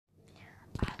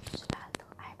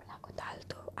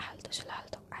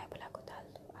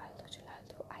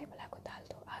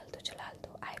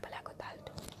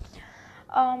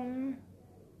Um,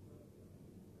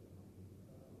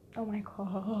 oh my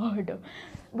god.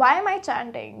 Why am I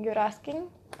chanting? You're asking?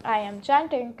 I am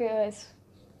chanting because.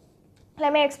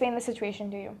 Let me explain the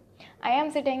situation to you. I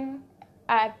am sitting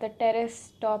at the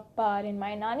terrace top bar in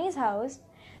my nanny's house,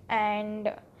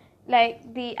 and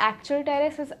like the actual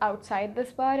terrace is outside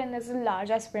this bar, and there's a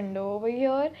large ass window over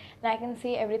here, and I can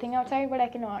see everything outside, but I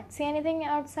cannot see anything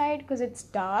outside because it's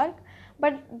dark.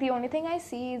 But the only thing I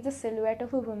see is the silhouette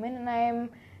of a woman, and I am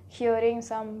hearing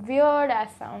some weird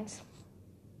ass sounds.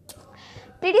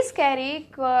 Pretty scary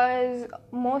because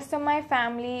all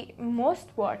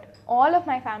of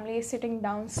my family is sitting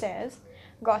downstairs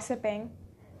gossiping,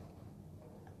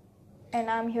 and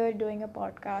I'm here doing a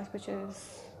podcast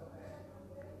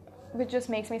which just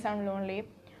makes me sound lonely.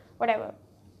 Whatever.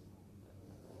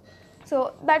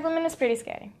 So that woman is pretty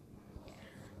scary.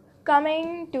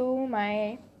 Coming to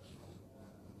my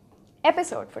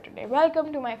episode for today.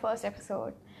 Welcome to my first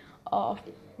episode of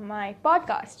my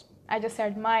podcast. I just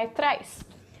said my thrice.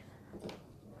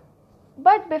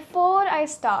 But before I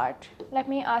start, let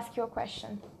me ask you a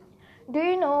question. Do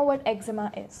you know what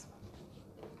eczema is?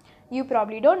 You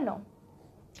probably don't know.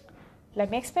 Let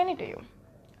me explain it to you.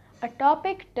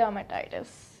 Atopic dermatitis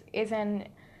is an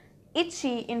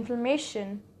itchy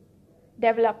inflammation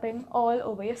developing all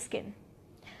over your skin.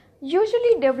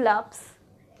 Usually develops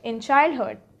in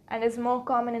childhood and is more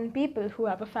common in people who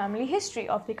have a family history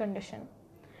of the condition.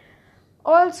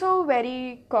 Also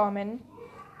very common,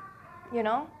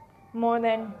 more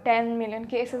than 10 million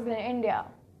cases in India.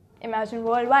 Imagine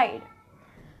worldwide.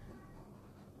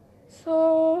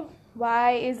 So,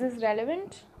 why is this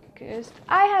relevant? Because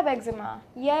I have eczema.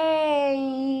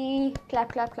 Yay!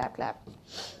 Clap, clap, clap, clap.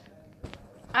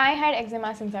 I had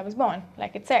eczema since I was born.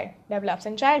 Like it said, develops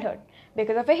in childhood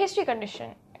because of a history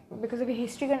condition. Because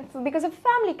of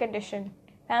family condition.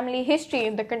 Family history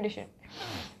in the condition.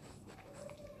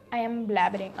 I am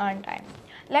blabbering, aren't I?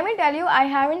 Let me tell you, I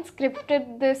haven't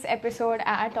scripted this episode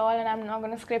at all, and I'm not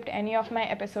going to script any of my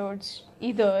episodes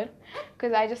either,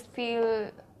 because I just feel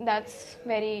that's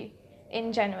very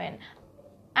ingenuine.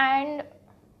 And,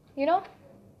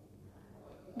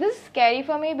 this is scary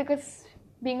for me because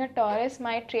being a Taurus,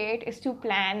 my trait is to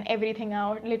plan everything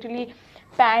out, literally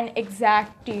plan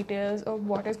exact details of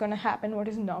what is going to happen, what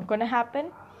is not going to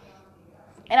happen.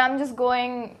 And I'm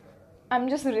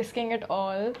just risking it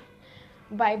all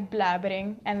by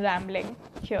blabbering and rambling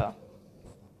here.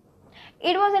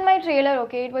 It was in my trailer,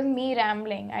 okay? It was me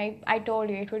rambling. I told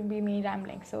you it would be me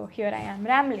rambling. So here I am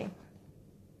rambling.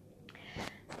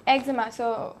 Eczema.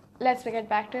 So let's get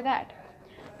back to that.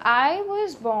 I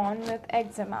was born with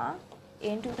eczema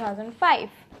in 2005.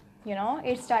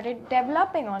 It started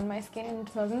developing on my skin in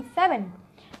 2007.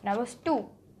 And I was 2.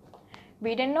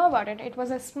 We didn't know about it. It was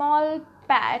a small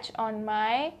patch on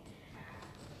my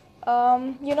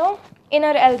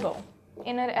inner elbow.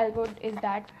 Inner elbow is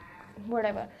that,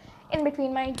 whatever, in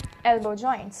between my elbow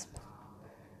joints.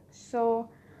 So,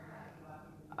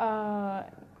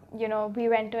 we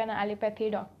went to an allopathy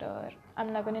doctor.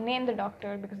 I'm not going to name the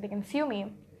doctor because they can sue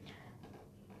me.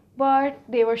 But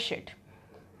they were shit.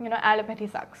 Allopathy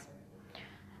sucks.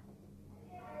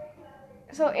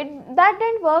 So that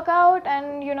didn't work out,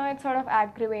 and it sort of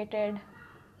aggravated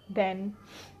then.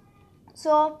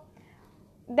 So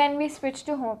then we switched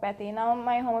to homeopathy. Now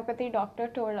my homeopathy doctor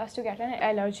told us to get an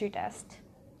allergy test.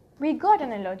 We got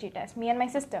an allergy test, me and my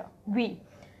sister.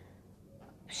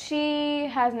 She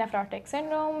has nephrotic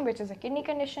syndrome, which is a kidney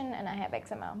condition, and I have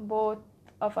eczema. Both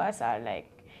of us are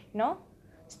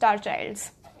star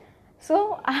childs.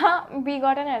 So we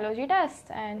got an allergy test,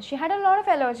 and she had a lot of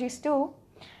allergies too,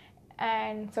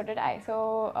 and so did I.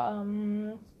 So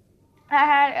I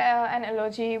had an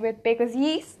allergy with baker's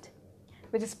yeast,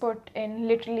 which is put in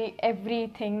literally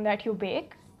everything that you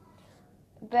bake.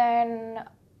 Then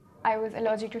I was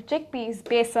allergic to chickpeas,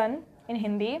 besan in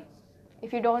Hindi.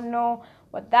 If you don't know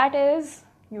what that is,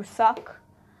 you suck.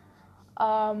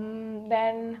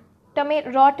 Then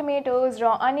raw tomatoes,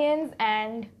 raw onions,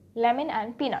 and lemon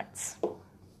and peanuts.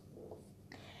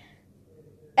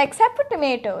 Except for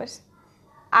tomatoes,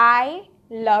 I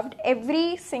loved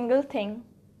every single thing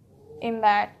in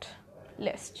that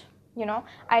list.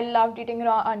 I loved eating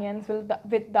raw onions with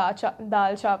dal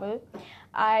chawal.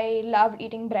 I loved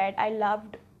eating bread. I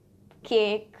loved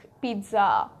cake,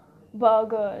 pizza,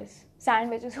 burgers,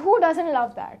 sandwiches. Who doesn't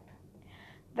love that?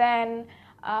 Then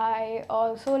I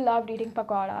also loved eating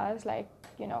pakoras,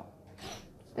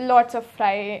 lots of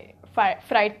fried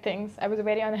things. I was a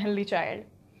very unhealthy child.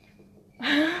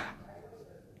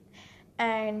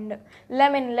 And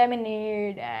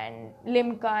lemonade and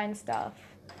limca and stuff.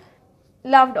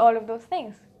 Loved all of those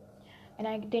things.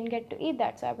 and I didn't get to eat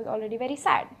that, so I was already very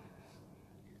sad.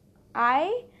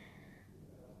 I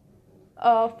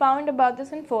found about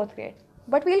this in 4th grade,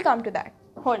 but we'll come to that.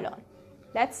 Hold on.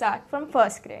 Let's start from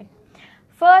 1st grade.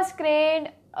 1st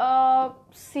grade,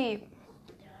 see,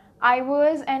 I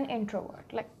was an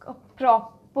introvert, like a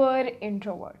proper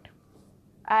introvert.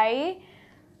 I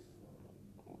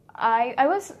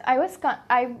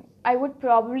would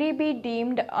probably be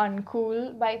deemed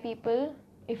uncool by people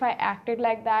if I acted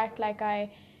like that, like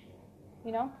I,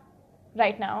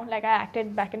 right now, like I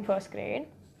acted back in 1st grade.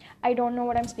 I don't know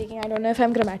what I'm speaking. I don't know if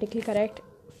I'm grammatically correct.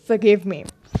 Forgive me.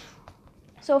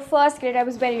 So 1st grade, I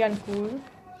was very uncool,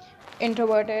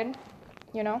 introverted,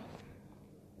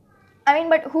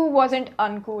 but who wasn't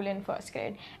uncool in 1st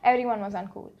grade? Everyone was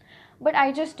uncool. But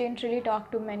I just didn't really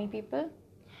talk to many people,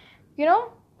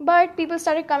 But people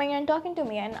started coming and talking to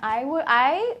me, and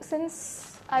since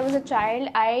I was a child,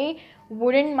 I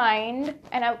wouldn't mind,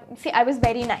 and I was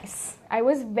very nice.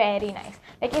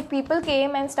 Like if people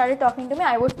came and started talking to me,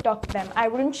 I would talk to them. I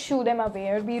wouldn't shoo them away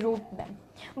or be rude to them.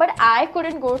 But I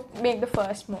couldn't go make the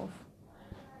first move,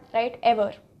 right?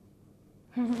 Ever.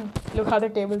 Look how the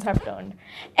tables have turned.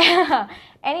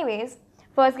 Anyways,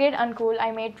 1st grade, uncool.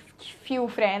 I made few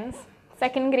friends.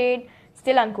 2nd grade,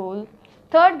 still uncool.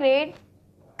 3rd grade,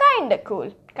 kinda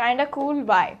cool.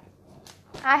 Why?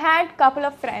 I had couple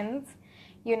of friends,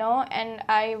 and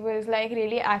I was like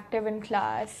really active in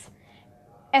class,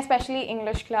 especially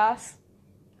English class.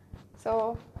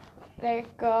 So there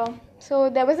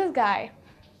was this guy.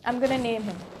 I'm gonna name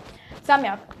him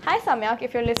Samyak. Hi Samyak,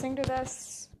 if you're listening to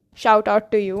this, shout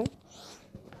out to you,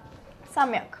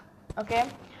 Samyak. Okay,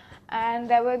 and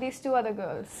there were these 2 other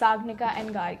girls, Sagnika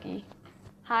and Gargi.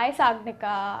 Hi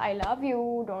Sagnika, I love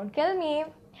you, don't kill me.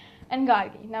 And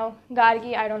Gargi. Now,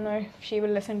 Gargi, I don't know if she will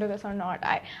listen to this or not.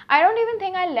 I don't even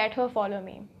think I let her follow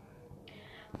me.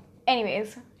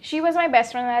 Anyways, she was my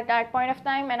best friend at that point of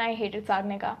time, and I hated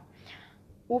Sagnika.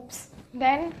 Oops.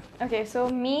 Then, okay, so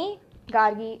me,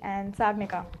 Gargi, and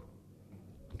Sagnika,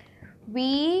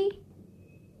 we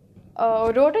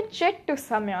wrote a chit to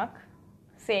Samyak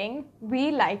saying,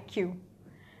 we like you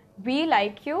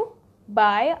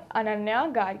by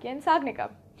Ananya, Gargi, and Sagnika.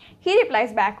 He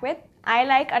replies back with, I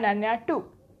like Ananya too.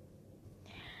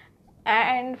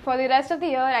 And for the rest of the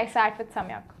year, I sat with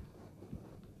Samyak.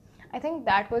 I think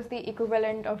that was the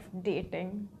equivalent of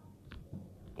dating.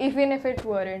 Even if it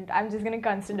weren't, I'm just going to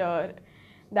consider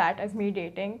that as me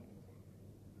dating.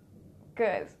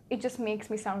 Because it just makes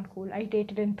me sound cool. I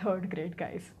dated in 3rd grade,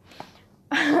 guys.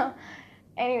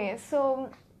 Anyway,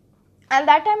 so at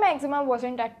that time, my eczema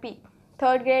wasn't at peak.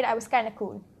 3rd grade, I was kind of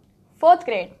cool. 4th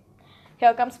grade.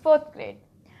 Here comes 4th grade.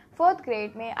 4th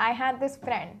grade, I had this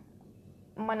friend,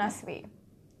 Manasvi.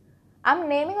 I'm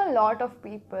naming a lot of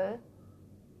people,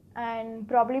 and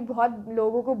probably बहुत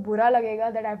लोगों को बुरा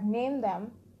लगेगा that I've named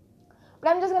them. But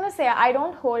I'm just gonna say I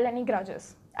don't hold any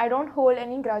grudges. I don't hold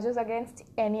any grudges against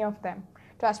any of them.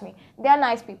 Trust me, they are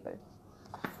nice people.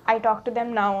 I talk to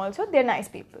them now also. They're nice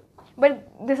people. But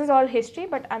this is all history.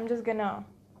 But I'm just gonna,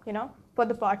 for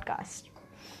the podcast.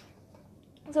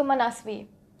 So Manasvi,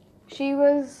 she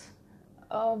was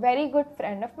a very good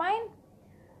friend of mine,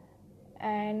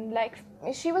 and like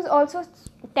she was also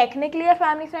technically a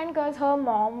family friend because her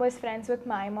mom was friends with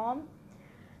my mom,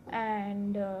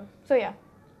 and so yeah,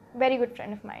 very good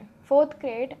friend of mine. 4th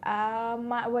grade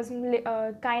was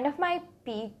kind of my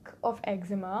peak of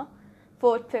eczema.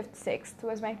 4th, 5th, 6th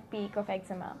was my peak of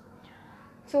eczema.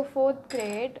 So 4th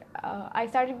grade, I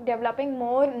started developing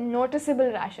more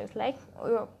noticeable rashes. Like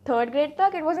 3rd grade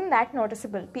tak, it wasn't that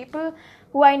noticeable. People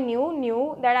who I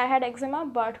knew that I had eczema,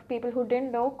 but people who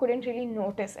didn't know couldn't really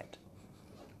notice it.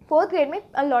 4th grade,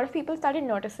 a lot of people started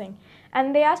noticing,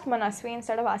 and they asked Manasvi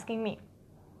instead of asking me.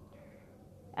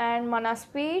 And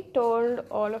Manasvi told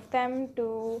all of them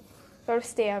to sort of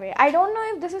stay away. I don't know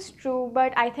if this is true,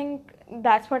 but I think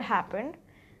that's what happened.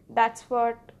 That's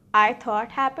what I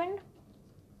thought happened.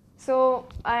 So,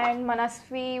 and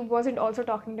Manasvi wasn't also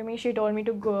talking to me. She told me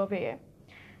to go away.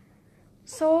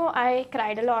 So, I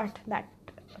cried a lot that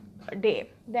day.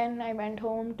 Then I went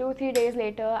home. 2-3 days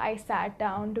later, I sat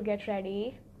down to get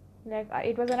ready. Like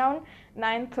it was around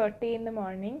 9:30 in the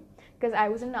morning because I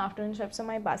was in the afternoon shift. So,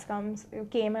 my bus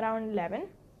came around 11.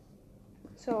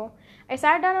 So, I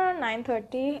sat down around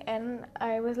 9:30 and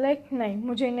I was like, nahin,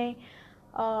 mujhe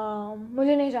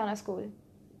nahi jana school.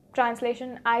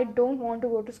 Translation, I don't want to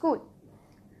go to school.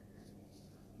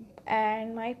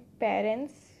 And my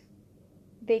parents,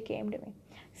 they came to me.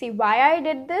 See, why I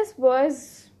did this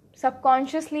was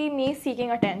subconsciously me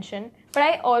seeking attention, but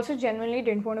I also genuinely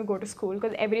didn't want to go to school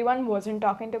because everyone wasn't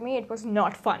talking to me. It was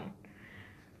not fun.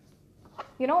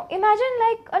 Imagine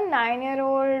like a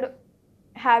 9-year-old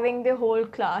having the whole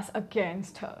class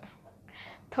against her.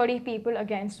 30 people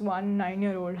against one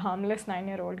 9-year-old, harmless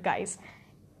 9-year-old, guys.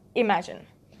 Imagine.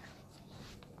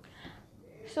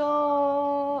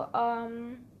 So,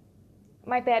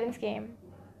 my parents came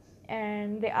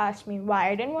and they asked me why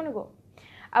I didn't want to go.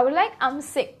 I was like, I'm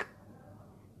sick.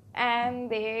 And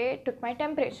they took my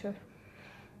temperature.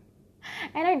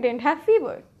 And I didn't have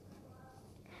fever.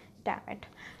 Damn it.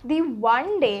 The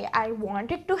one day I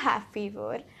wanted to have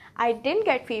fever, I didn't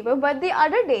get fever, but the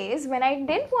other days when I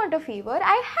didn't want a fever,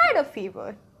 I had a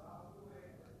fever.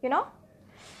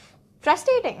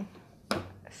 Frustrating.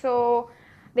 So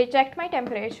they checked my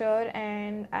temperature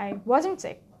and I wasn't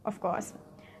sick, of course.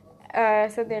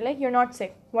 So they're like, you're not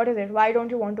sick. What is it? Why don't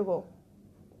you want to go?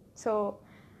 So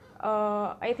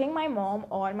I think my mom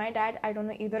or my dad, I don't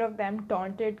know, either of them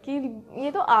taunted कि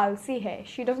ये तो आलसी है.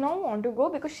 She does not want to go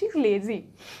because she's lazy.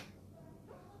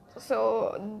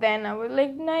 So then I was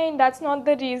like, no, that's not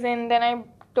the reason. Then I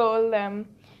told them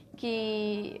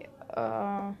कि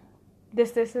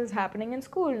this is happening in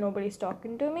school. Nobody's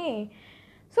talking to me.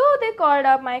 So they called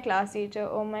up my class teacher.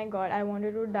 Oh my god, I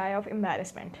wanted to die of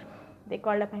embarrassment. They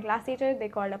called up my class teacher, they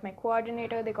called up my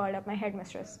coordinator, they called up my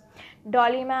headmistress.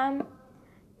 Dolly ma'am,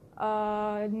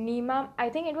 Neema, I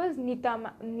think it was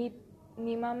Neema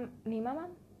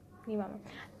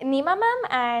ma'am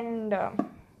and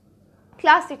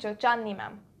class teacher, Chandni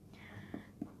ma'am.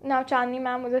 Now Chandni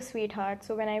ma'am was a sweetheart,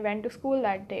 so when I went to school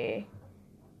that day,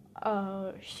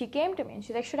 she came to me and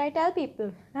she's like, should I tell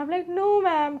people? And I'm like, no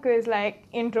ma'am, because like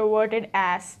introverted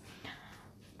ass.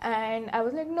 And I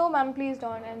was like, no ma'am, please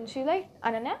don't. And she's like,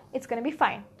 Ananya, it's gonna be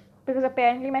fine. Because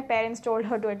apparently my parents told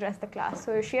her to address the class.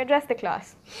 So she addressed the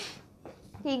class.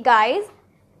 Hey guys,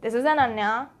 this is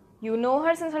Ananya. You know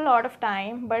her since a lot of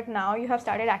time, but now you have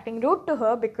started acting rude to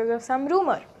her because of some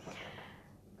rumor.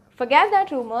 Forget that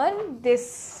rumor.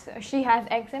 She has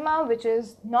eczema, which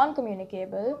is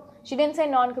non-communicable. She didn't say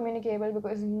non-communicable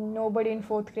because nobody in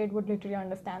 4th grade would literally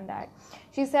understand that.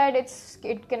 She said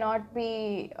it cannot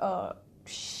be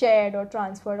shared or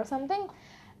transferred or something,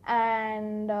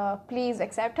 and please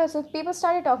accept her. So people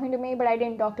started talking to me, but I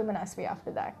didn't talk to Manasvi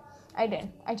after that.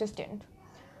 I just didn't.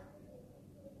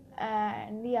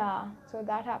 And yeah, so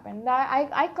that happened.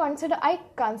 I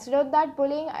considered that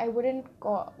bullying.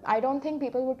 I don't think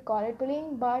people would call it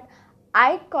bullying, but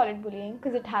I call it bullying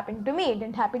because it happened to me. It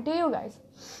didn't happen to you guys.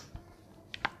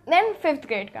 Then 5th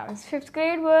grade comes. 5th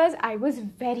grade I was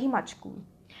very much cool.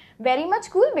 Very much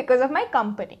cool because of my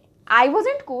company. I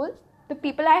wasn't cool. The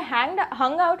people I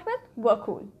hung out with were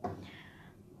cool.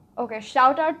 Okay,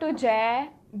 shout out to Jay,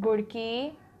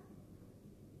 Burki,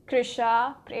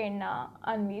 Krisha, Prerna,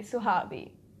 Anvi,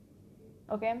 Suhavi.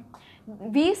 Okay,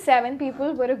 we 7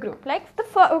 people were a group. Like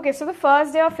so the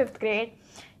first day of 5th grade,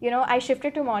 I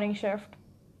shifted to morning shift,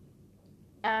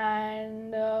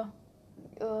 and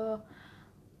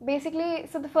basically,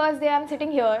 so the first day I'm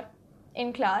sitting here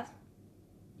in class,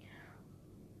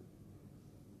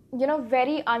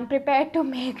 very unprepared to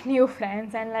make new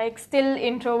friends, and like still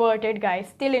introverted, guys,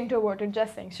 still introverted,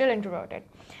 just saying, still introverted.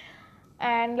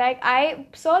 And like I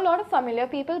saw a lot of familiar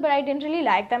people, but I didn't really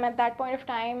like them at that point of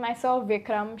time. I saw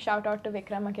Vikram, shout out to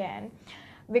Vikram again.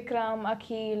 Vikram,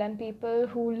 Akhil, and people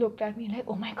who looked at me like,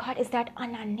 oh my god, is that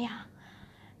Ananya?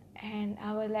 And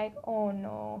I was like, oh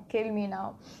no, kill me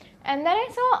now. And then I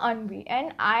saw Anvi,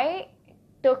 and I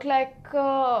took like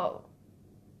a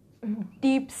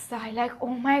deep sigh, like, oh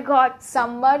my god,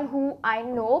 someone who I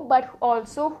know, but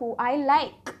also who I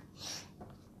like.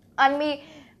 Anvi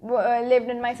lived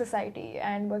in my society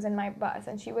and was in my bus,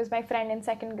 and she was my friend in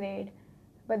 2nd grade,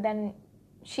 but then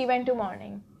she went to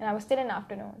morning and I was still in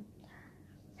afternoon.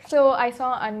 So I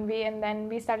saw Anvi, and then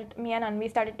me and Anvi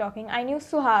started talking. I knew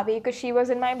Suhavi because she was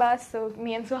in my bus, so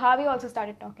me and Suhavi also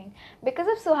started talking. Because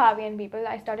of Suhavi and people,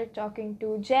 I started talking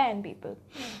to Jay and people.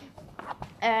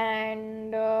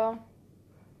 And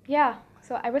yeah,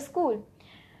 so I was cool.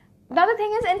 The other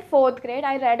thing is, in 4th grade,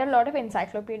 I read a lot of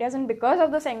encyclopedias, and because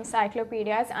of those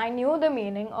encyclopedias, I knew the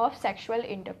meaning of sexual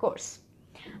intercourse.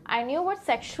 I knew what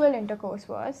sexual intercourse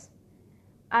was.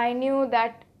 I knew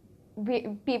that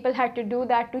people had to do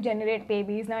that to generate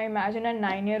babies. Now imagine a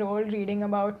 9-year-old reading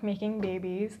about making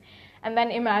babies, and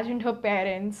then imagine her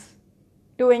parents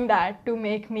doing that to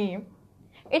make me.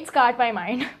 It scarred my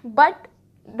mind, but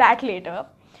that later.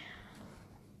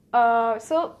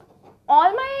 So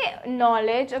all my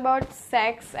knowledge about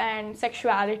sex and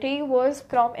sexuality was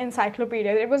from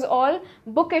encyclopedias. It was all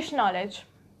bookish knowledge.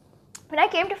 When I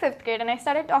came to 5th grade and I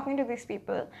started talking to these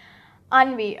people,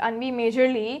 Anvi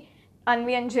majorly,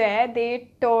 Anvi and Jay,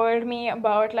 they told me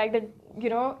about like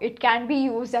it can be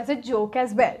used as a joke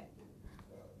as well.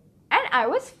 And I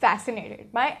was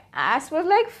fascinated. My ass was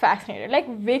like fascinated, like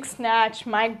wig snatch,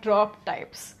 mic drop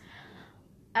types.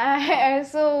 I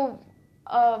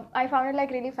found it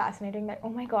like really fascinating, that oh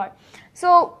my god.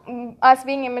 So us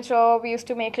being immature, we used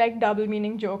to make like double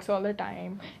meaning jokes all the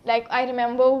time. Like I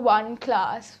remember one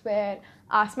class where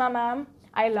Asma ma'am,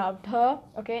 I loved her,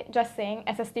 okay, just saying,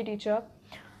 SST teacher.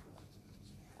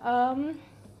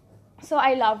 So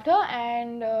I loved her,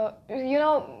 and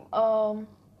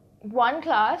one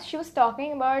class she was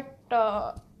talking about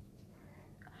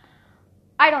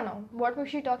I don't know what was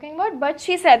she talking about, but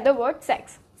she said the word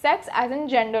sex as in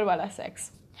gender wala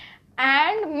sex,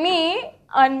 and me,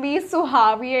 Anvi,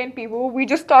 Suhavi, and people, we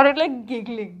just started like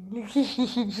giggling.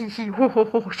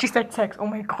 She said sex, oh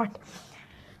my god.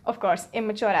 Of course,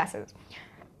 immature asses.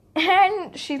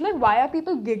 And she's like, why are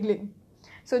people giggling?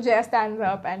 So Jay stands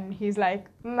up and he's like,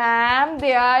 ma'am,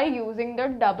 they are using the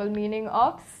double meaning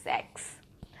of sex.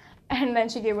 And then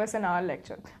she gave us an hour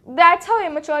lecture. That's how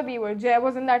immature we were. Jay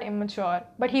wasn't that immature,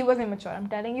 but he was immature. I'm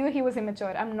telling you, he was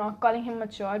immature. I'm not calling him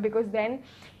mature because then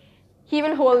he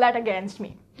will hold that against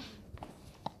me.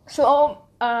 So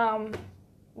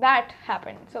that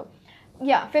happened. So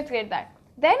yeah, 5th grade that.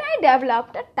 Then I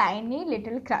developed a tiny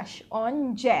little crush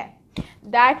on Jay.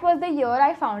 That was the year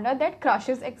I found out that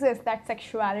crushes exist, that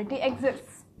sexuality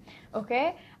exists.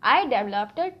 Okay, I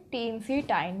developed a teensy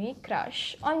tiny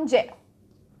crush on Jay.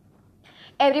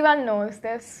 Everyone knows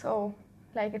this, so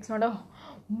like it's not a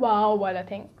wow wala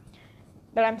thing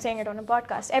that I'm saying it on a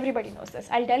podcast. Everybody knows this.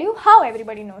 I'll tell you how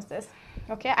everybody knows this.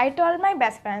 Okay, I told my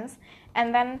best friends,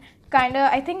 and then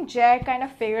I think Jay kind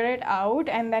of figured it out,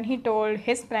 and then he told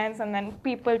his friends, and then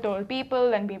people told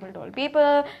people, and people told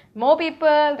people, more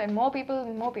people, then more people,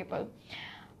 and more people.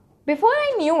 Before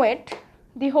I knew it,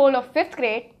 the whole of 5th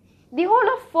grade, the whole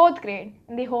of 4th grade,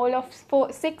 and the whole of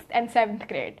 6th and 7th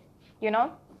grade,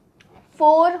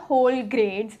 4 whole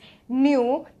grades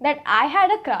knew that I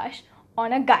had a crush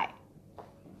on a guy.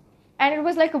 And it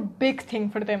was like a big thing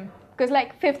for them. Because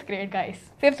like 5th grade, guys.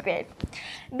 5th grade.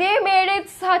 They made it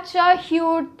such a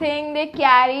huge thing. They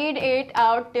carried it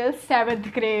out till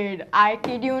 7th grade. I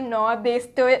kid you not. They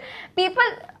still...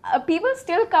 People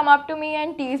still come up to me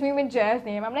and tease me with Jay's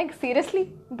name. I'm like,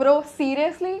 seriously? Bro,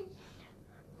 seriously?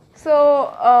 So,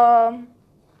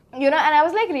 and I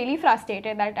was like really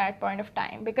frustrated at that point of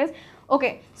time. Because,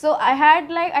 okay, so I had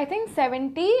like, I think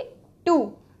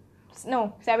 72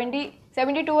 or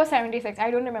 76,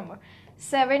 I don't remember.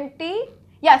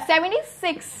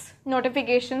 76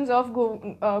 notifications of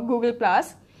Google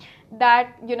Plus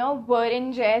that, were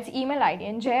in Jay's email ID.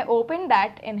 And Jay opened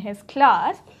that in his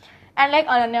class. And like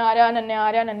Ananya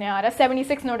Arya,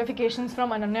 76 notifications from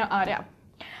Ananya Arya.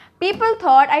 People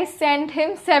thought I sent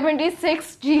him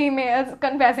 76 Gmails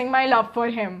confessing my love for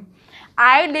him.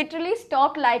 I literally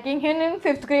stopped liking him in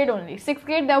 5th grade only. 6th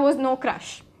grade, there was no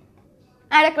crush.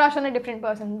 I had a crush on a different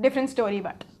person, different story,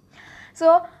 but.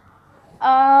 So,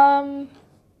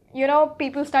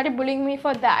 people started bullying me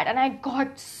for that, and I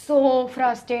got so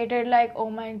frustrated, like, oh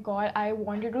my god, I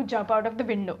wanted to jump out of the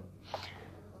window.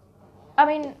 I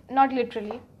mean, not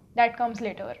literally, that comes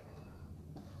later.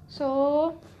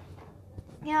 So,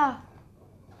 yeah.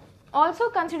 Also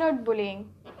considered bullying,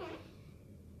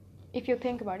 if you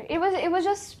think about it. It was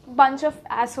just a bunch of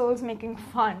assholes making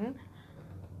fun.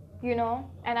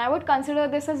 And I would consider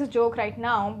this as a joke right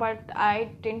now, but I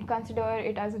didn't consider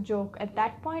it as a joke at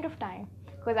that point of time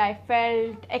because I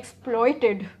felt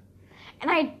exploited,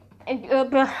 and I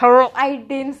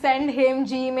didn't send him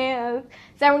Gmails,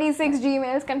 76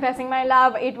 Gmails confessing my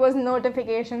love. It was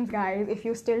notifications, guys. If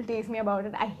you still tease me about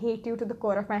it, I hate you to the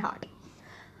core of my heart.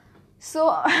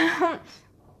 So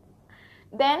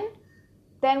then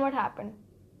what happened?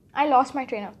 I lost my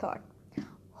train of thought.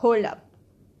 Hold up.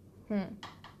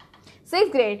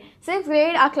 6th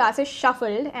grade, our classes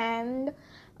shuffled, and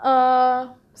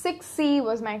 6C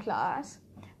was my class,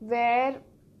 where,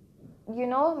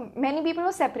 many people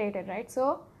were separated, right?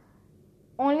 So,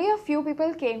 only a few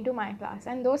people came to my class,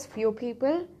 and those few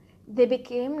people, they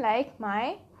became like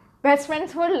my best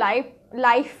friends, were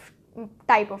life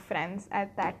type of friends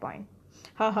at that point.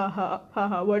 Ha ha ha ha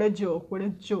ha, what a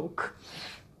joke.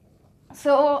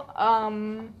 So,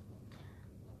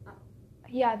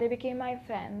 yeah, they became my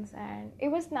friends, and it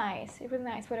was nice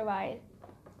for a while.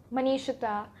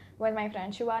 Manishita was my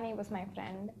friend, Shivani was my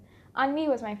friend, Anvi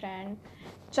was my friend,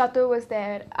 Chatur was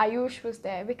there, Ayush was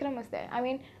there, Vikram was there. I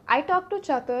mean, I talked to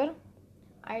Chatur,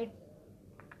 I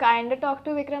kinda talked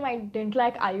to Vikram, I didn't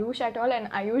like Ayush at all,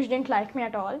 and Ayush didn't like me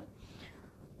at all.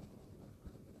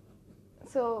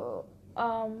 So,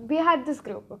 we had this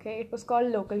group, okay, it was called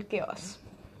Local Chaos.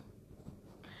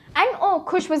 no,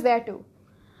 Khush was there too.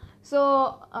 So,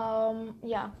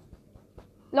 yeah.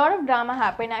 A lot of drama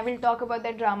happened. I will talk about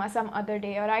that drama some other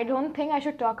day, or I don't think I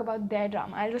should talk about their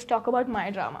drama. I'll just talk about my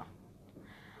drama.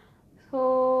 So,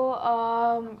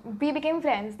 we became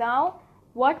friends. Now,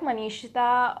 what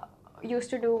Manishita used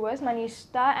to do was,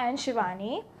 Manishita and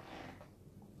Shivani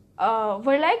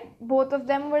were like, both of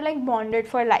them were like bonded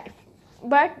for life.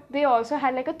 But they also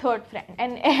had like a third friend.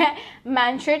 And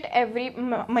Manshit,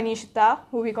 Manishita,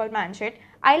 who we call Manshit.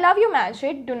 I love you,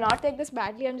 Manshit. Do not take this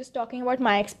badly. I'm just talking about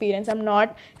my experience. I'm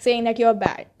not saying that you're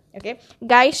bad. Okay?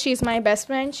 Guys, she's my best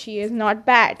friend. She is not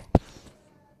bad.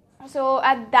 So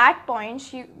at that point,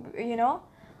 Manshit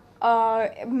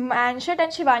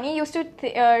and Shivani used to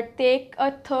take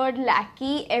a third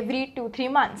lackey every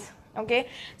 2-3 months. Okay?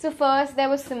 So first there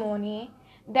was Simone.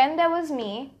 Then there was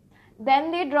me.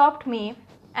 Then they dropped me,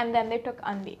 and then they took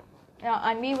Anvi.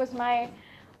 Anvi was my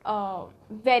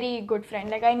very good friend.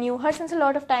 Like, I knew her since a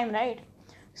lot of time, right?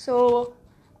 So,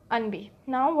 Anvi.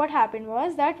 Now, what happened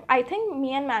was that I think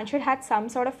me and Manshit had some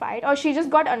sort of fight, or she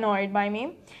just got annoyed by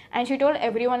me, and she told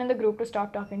everyone in the group to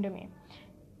stop talking to me.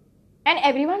 And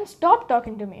everyone stopped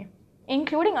talking to me,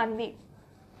 including Anvi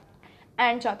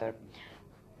and Chatur.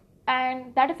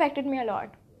 And that affected me a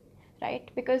lot.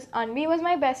 Right? Because Anvi was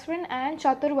my best friend and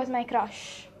Chatur was my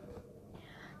crush.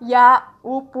 Yeah,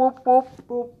 oop.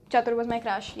 Chatur was my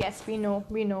crush. Yes, we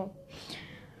know.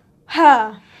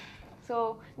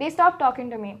 So, they stopped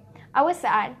talking to me. I was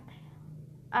sad.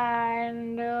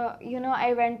 And,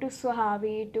 I went to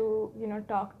Suhavi to,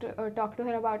 talk to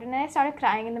her about it. And I started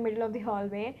crying in the middle of the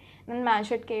hallway. And then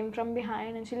Manshit came from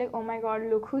behind and she's like, oh my god,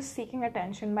 look who's seeking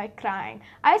attention by crying.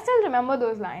 I still remember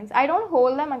those lines. I don't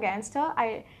hold them against her.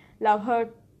 I love her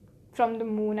from the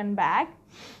moon and back.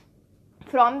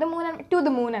 From the moon and to the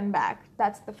moon and back.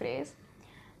 That's the phrase.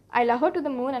 I love her to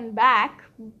the moon and back,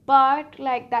 but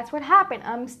like that's what happened.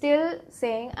 I'm still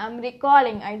saying, I'm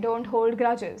recalling, I don't hold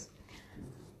grudges.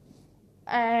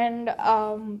 And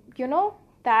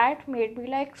that made me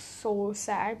like so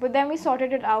sad. But then we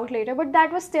sorted it out later. But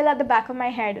that was still at the back of my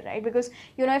head, right? Because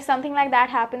if something like that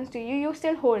happens to you, you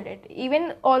still hold it.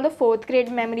 Even all the 4th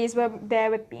grade memories were there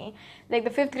with me. Like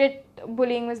the 5th grade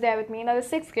bullying was there with me. Now the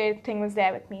 6th grade thing was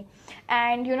there with me.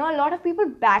 And a lot of people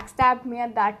backstabbed me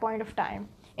at that point of time.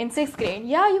 In 6th grade.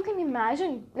 Yeah, you can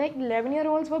imagine. Like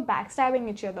 11-year-olds were backstabbing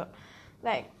each other.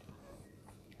 Like,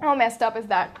 how messed up is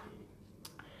that?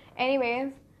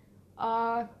 Anyways,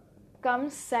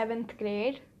 comes 7th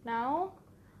grade now.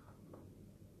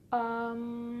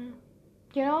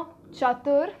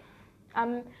 Chatur,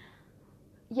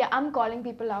 I'm calling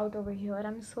people out over here.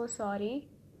 I'm so sorry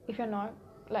if you're not,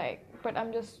 but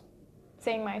I'm just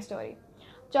saying my story.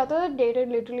 Chatur dated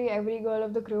literally every girl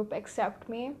of the group except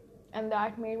me, and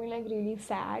that made me really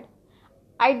sad.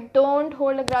 I don't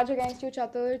hold a grudge against you,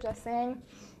 Chatur, just saying.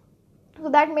 So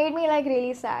that made me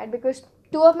really sad, because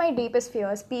 2 of my deepest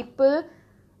fears,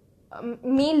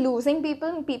 me losing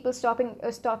people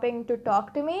stopping to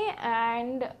talk to me,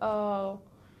 and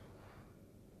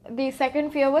the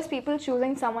second fear was people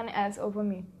choosing someone else over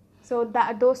me. So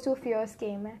those 2 fears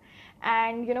came,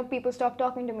 and people stopped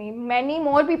talking to me. Many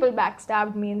more people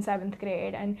backstabbed me in 7th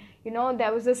grade, and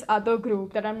there was this other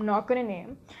group that I'm not gonna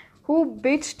name, who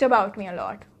bitched about me a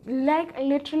lot. Like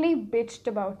literally bitched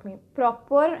about me.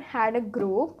 Proper had a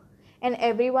group and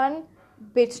everyone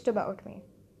bitched about me.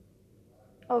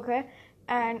 Okay,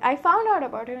 and I found out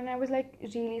about it and I was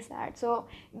really sad. So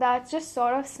that just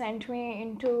sort of sent me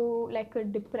into a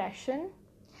depression.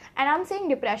 And I'm saying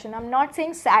depression, I'm not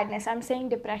saying sadness, I'm saying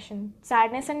depression.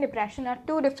 Sadness and depression are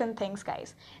 2 different things,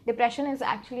 guys. Depression is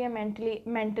actually a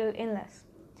mental illness.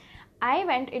 I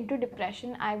went into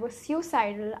depression. I was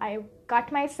suicidal. I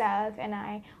cut myself and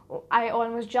I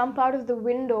almost jumped out of the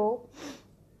window.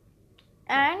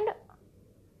 And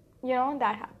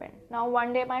that happened. Now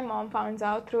one day my mom found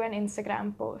out through an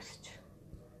Instagram post.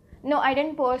 No, I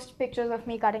didn't post pictures of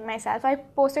me cutting myself. I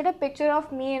posted a picture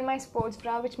of me in my sports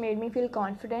bra, which made me feel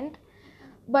confident.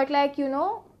 But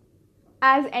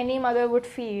as any mother would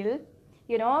feel,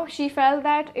 she felt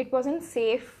that it wasn't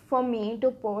safe for me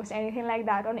to post anything like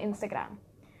that on Instagram.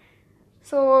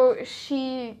 So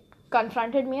she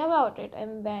confronted me about it,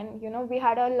 and then we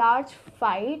had a large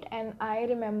fight, and I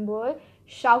remember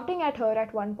shouting at her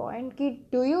at one point,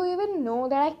 do you even know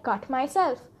that I cut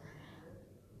myself?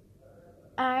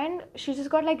 And she just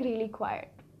got really quiet.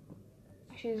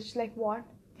 She's just like, what?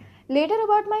 Later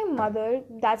about my mother,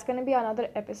 that's gonna be another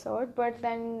episode, but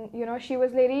then she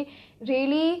was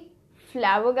really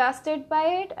flabbergasted by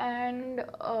it. And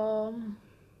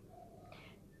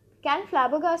can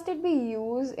flabbergasted be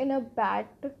used in a bad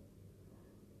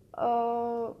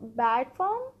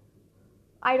form?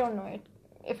 I don't know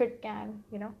if it can,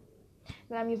 then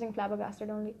I'm using flabbergasted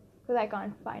only because I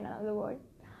can't find another word.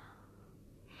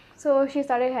 So she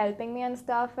started helping me and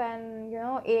stuff, and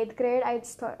 8th grade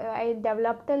I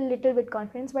developed a little bit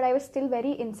confidence, but I was still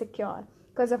very insecure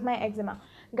because of my eczema.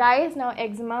 Guys, now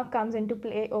eczema comes into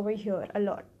play over here a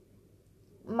lot.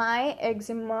 My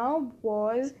eczema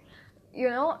was,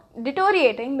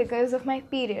 deteriorating because of my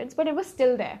periods, but it was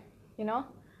still there,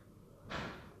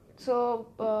 So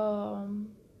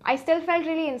I still felt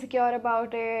really insecure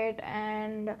about it,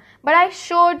 but I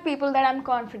showed people that I'm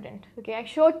confident. Okay, I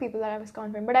showed people that I was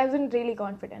confident, but I wasn't really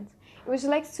confident. It was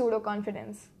like pseudo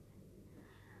confidence.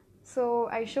 So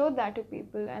I showed that to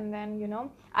people, and then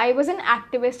I was an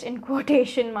activist in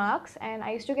quotation marks, and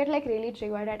I used to get like really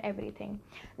triggered at everything.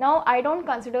 Now I don't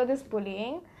consider this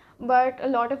bullying, but a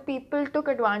lot of people took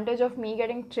advantage of me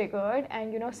getting triggered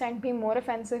and sent me more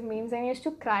offensive memes, and I used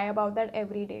to cry about that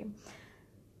every day.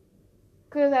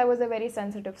 Because I was a very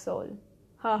sensitive soul.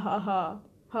 Ha ha ha.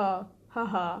 Ha ha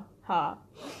ha ha.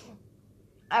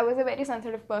 I was a very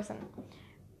sensitive person.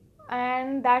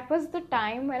 And that was the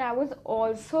time when I was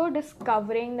also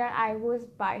discovering that I was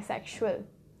bisexual.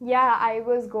 Yeah, I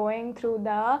was going through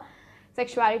the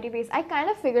sexuality phase. I kind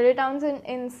of figured it out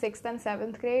in 6th and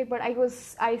 7th grade, but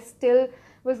I still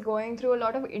was going through a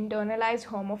lot of internalized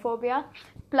homophobia.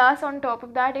 Plus, on top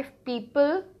of that, if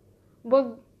people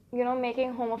were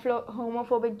making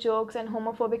homophobic jokes and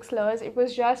homophobic slurs, it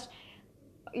was just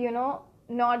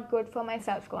not good for my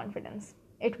self-confidence.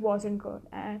 It wasn't good,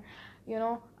 and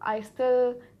I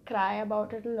still cry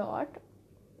about it a lot.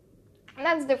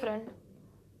 That's different.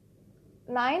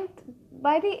 9th,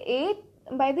 by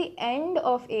the end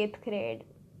of 8th grade,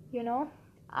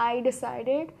 I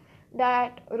decided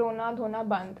that Rona Dhona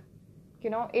Band.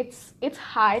 It's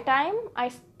high time I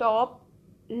stop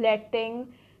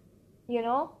letting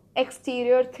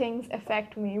exterior things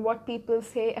affect me, what people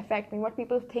say affect me, what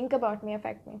people think about me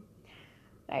affect me,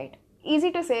 right? Easy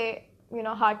to say,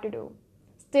 hard to do.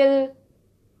 Still,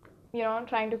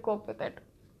 trying to cope with it.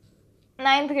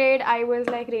 9th grade, I was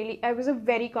a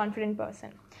very confident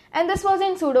person. And this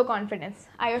wasn't pseudo-confidence.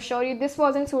 I assure you, this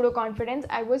wasn't pseudo-confidence.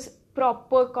 I was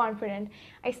proper confident.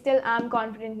 I still am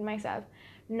confident in myself.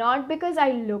 Not because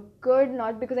I look good,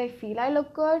 not because I feel I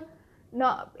look good.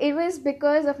 No, it was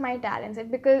because of my talents.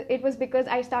 It was because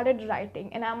I started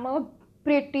writing, and I'm a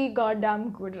pretty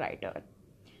goddamn good writer.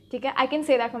 Okay? I can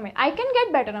say that for me. I can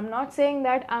get better. I'm not saying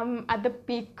that I'm at the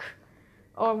peak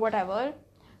or whatever.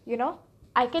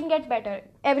 I can get better.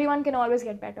 Everyone can always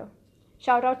get better.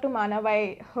 Shout out to Manav.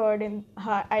 I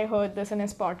heard this in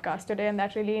his podcast today, and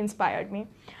that really inspired me.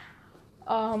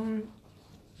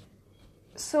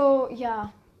 So yeah,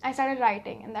 I started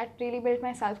writing, and that really built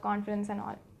my self-confidence and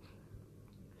all.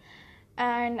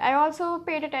 And I also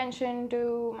paid attention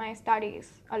to my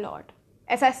studies a lot.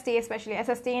 SST especially,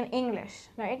 SST in English,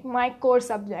 right? My core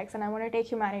subjects, and I want to take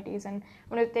humanities, and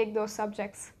I want to take those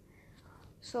subjects.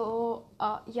 So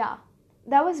yeah,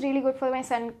 that was really good for my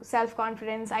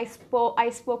self-confidence. I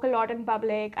spoke a lot in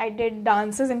public. I did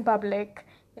dances in public,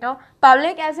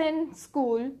 public as in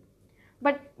school,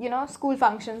 but school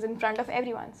functions in front of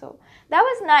everyone. So that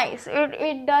was nice.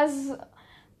 It does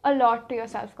a lot to your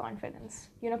self-confidence,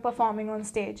 performing on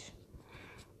stage.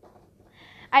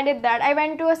 I did that. I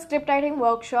went to a script writing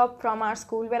workshop from our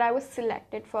school where I was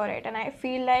selected for it, and I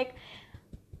feel like,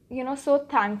 so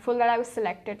thankful that I was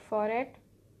selected for it.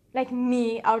 Like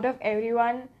me, out of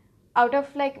everyone,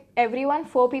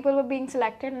 4 people were being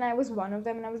selected, and I was one of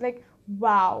them, and I was like,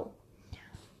 wow.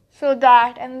 So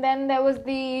that, and then there was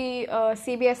the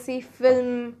CBSE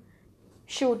film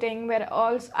shooting where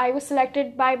also I was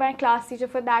selected by my class teacher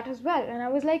for that as well, and I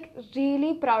was like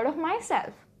really proud of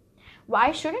myself.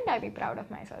 Why shouldn't I be proud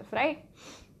of myself, right?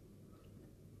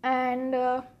 And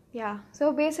yeah,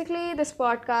 so basically this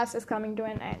podcast is coming to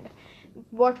an end.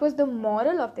 What was the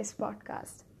moral of this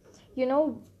podcast?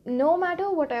 No matter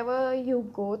whatever you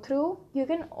go through, you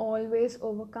can always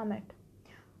overcome it.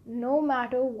 No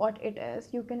matter what it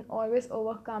is, you can always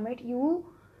overcome it. You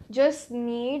just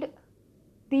need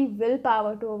the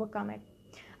willpower to overcome it.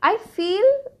 I feel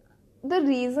the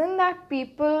reason that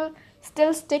people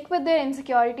still stick with their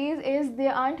insecurities is they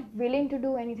aren't willing to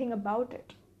do anything about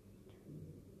it.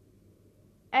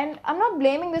 And I'm not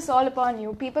blaming this all upon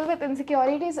you. People with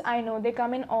insecurities, I know, they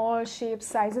come in all shapes,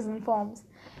 sizes, and forms.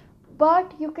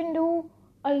 But you can do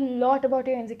a lot about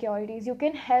your insecurities. You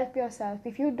can help yourself.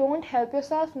 If you don't help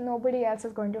yourself, nobody else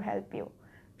is going to help you.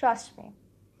 Trust me.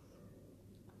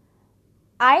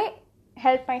 I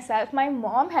helped myself. My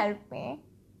mom helped me.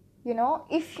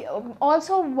 If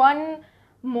also one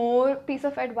more piece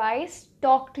of advice,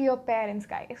 talk to your parents,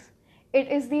 guys. it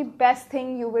is the best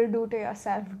thing you will do to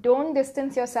yourself. Don't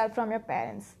distance yourself from your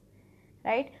parents,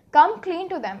 right? Come clean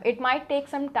to them. It might take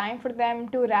some time for them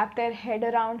to wrap their head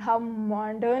around how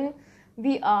modern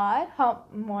we are, how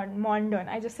modern,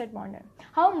 I just said modern,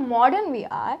 how modern we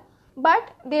are,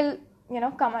 but they'll,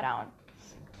 come around.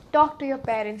 Talk to your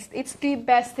parents. It's the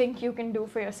best thing you can do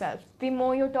for yourself. The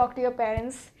more you talk to your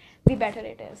parents, the better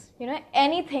it is.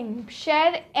 Anything,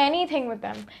 share anything with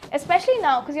them, especially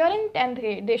now, because you're in 10th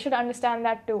grade. They should understand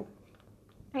that too.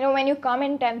 When you come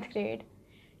in 10th grade,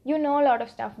 you know a lot of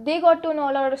stuff. They got to know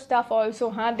a lot of stuff also,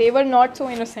 huh? They were not so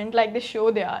innocent like they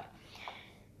show they are.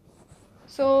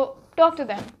 So talk to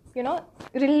them,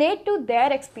 relate to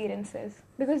their experiences,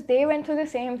 because they went through the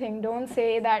same thing. Don't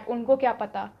say that unko kya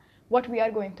pata what we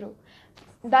are going through.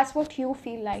 That's what you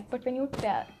feel like. But when you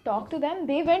talk to them,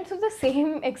 they went through the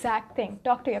same exact thing.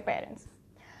 Talk to your parents.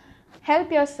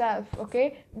 Help yourself,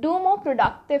 okay? Do more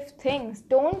productive things.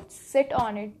 Don't sit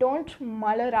on it. Don't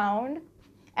mull around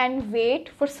and wait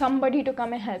for somebody to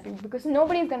come and help you, because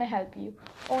nobody's going to help you.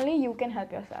 Only you can help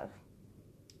yourself.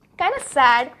 Kind of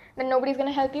sad that nobody's going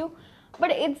to help you, but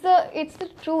it's the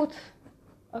truth,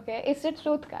 okay? It's the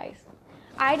truth, guys.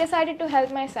 I decided to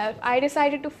help myself. I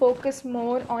decided to focus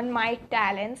more on my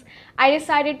talents. I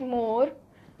decided more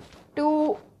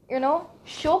to,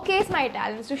 showcase my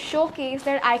talents, to showcase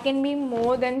that I can be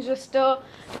more than just a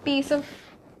piece of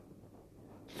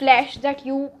flesh that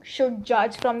you should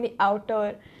judge from the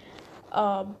outer,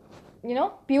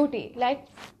 beauty. Like,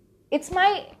 it's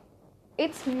my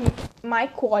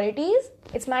qualities,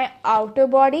 it's my outer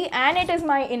body, and it is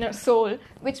my inner soul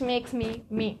which makes me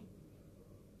me.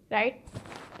 Right?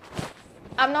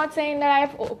 I'm not saying that I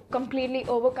have completely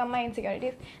overcome my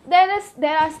insecurities.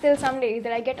 There are still some days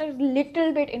that I get a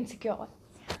little bit insecure.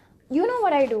 You know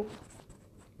what I do?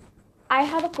 I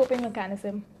have a coping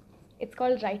mechanism. It's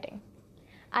called writing.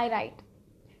 I write.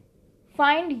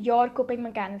 Find your coping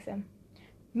mechanism.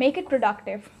 Make it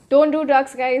productive. Don't do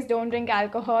drugs, guys. Don't drink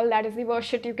alcohol. That is the worst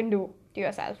shit you can do to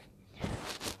yourself.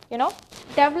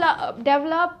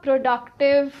 Develop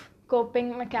productive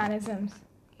coping mechanisms.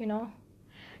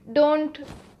 Don't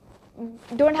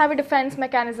have a defense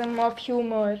mechanism of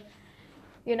humor.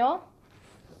 I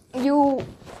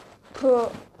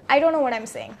don't know what I'm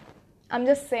saying. I'm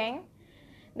just saying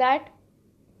that,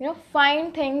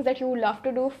 find things that you love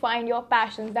to do. Find your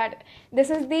passions. That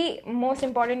this is the most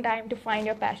important time to find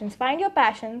your passions. Find your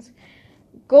passions.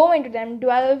 Go into them.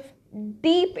 Delve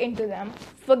deep into them.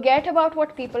 Forget about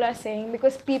what people are saying,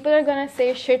 because people are gonna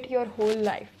say shit your whole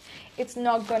life.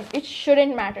 It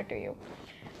shouldn't matter to you.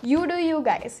 You do you,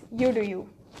 guys. You do you.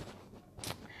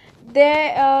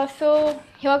 So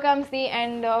here comes the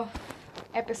end of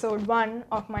episode 1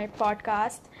 of my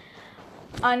podcast,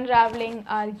 Unraveling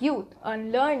Our Youth,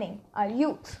 Unlearning Our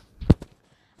Youth.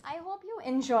 I hope you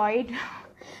enjoyed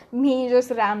me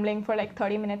just rambling for like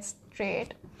 30 minutes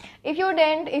straight. If you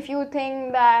didn't, if you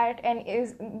think that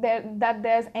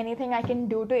there's anything I can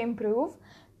do to improve,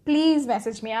 please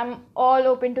message me. I'm all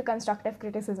open to constructive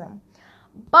criticism.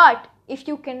 But if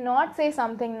you cannot say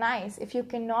something nice, if you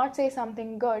cannot say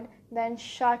something good, then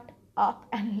shut up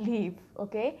and leave,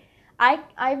 okay?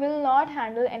 I will not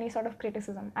handle any sort of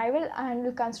criticism. I will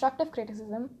handle constructive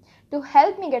criticism to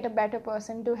help me get a better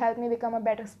person, to help me become a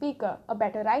better speaker, a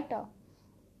better writer.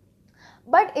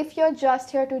 But if you're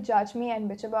just here to judge me and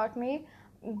bitch about me,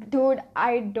 dude,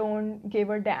 I don't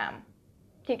give a damn.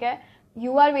 Okay?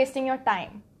 You are wasting your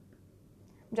time.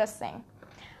 Just saying.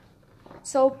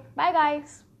 So, bye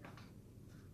guys.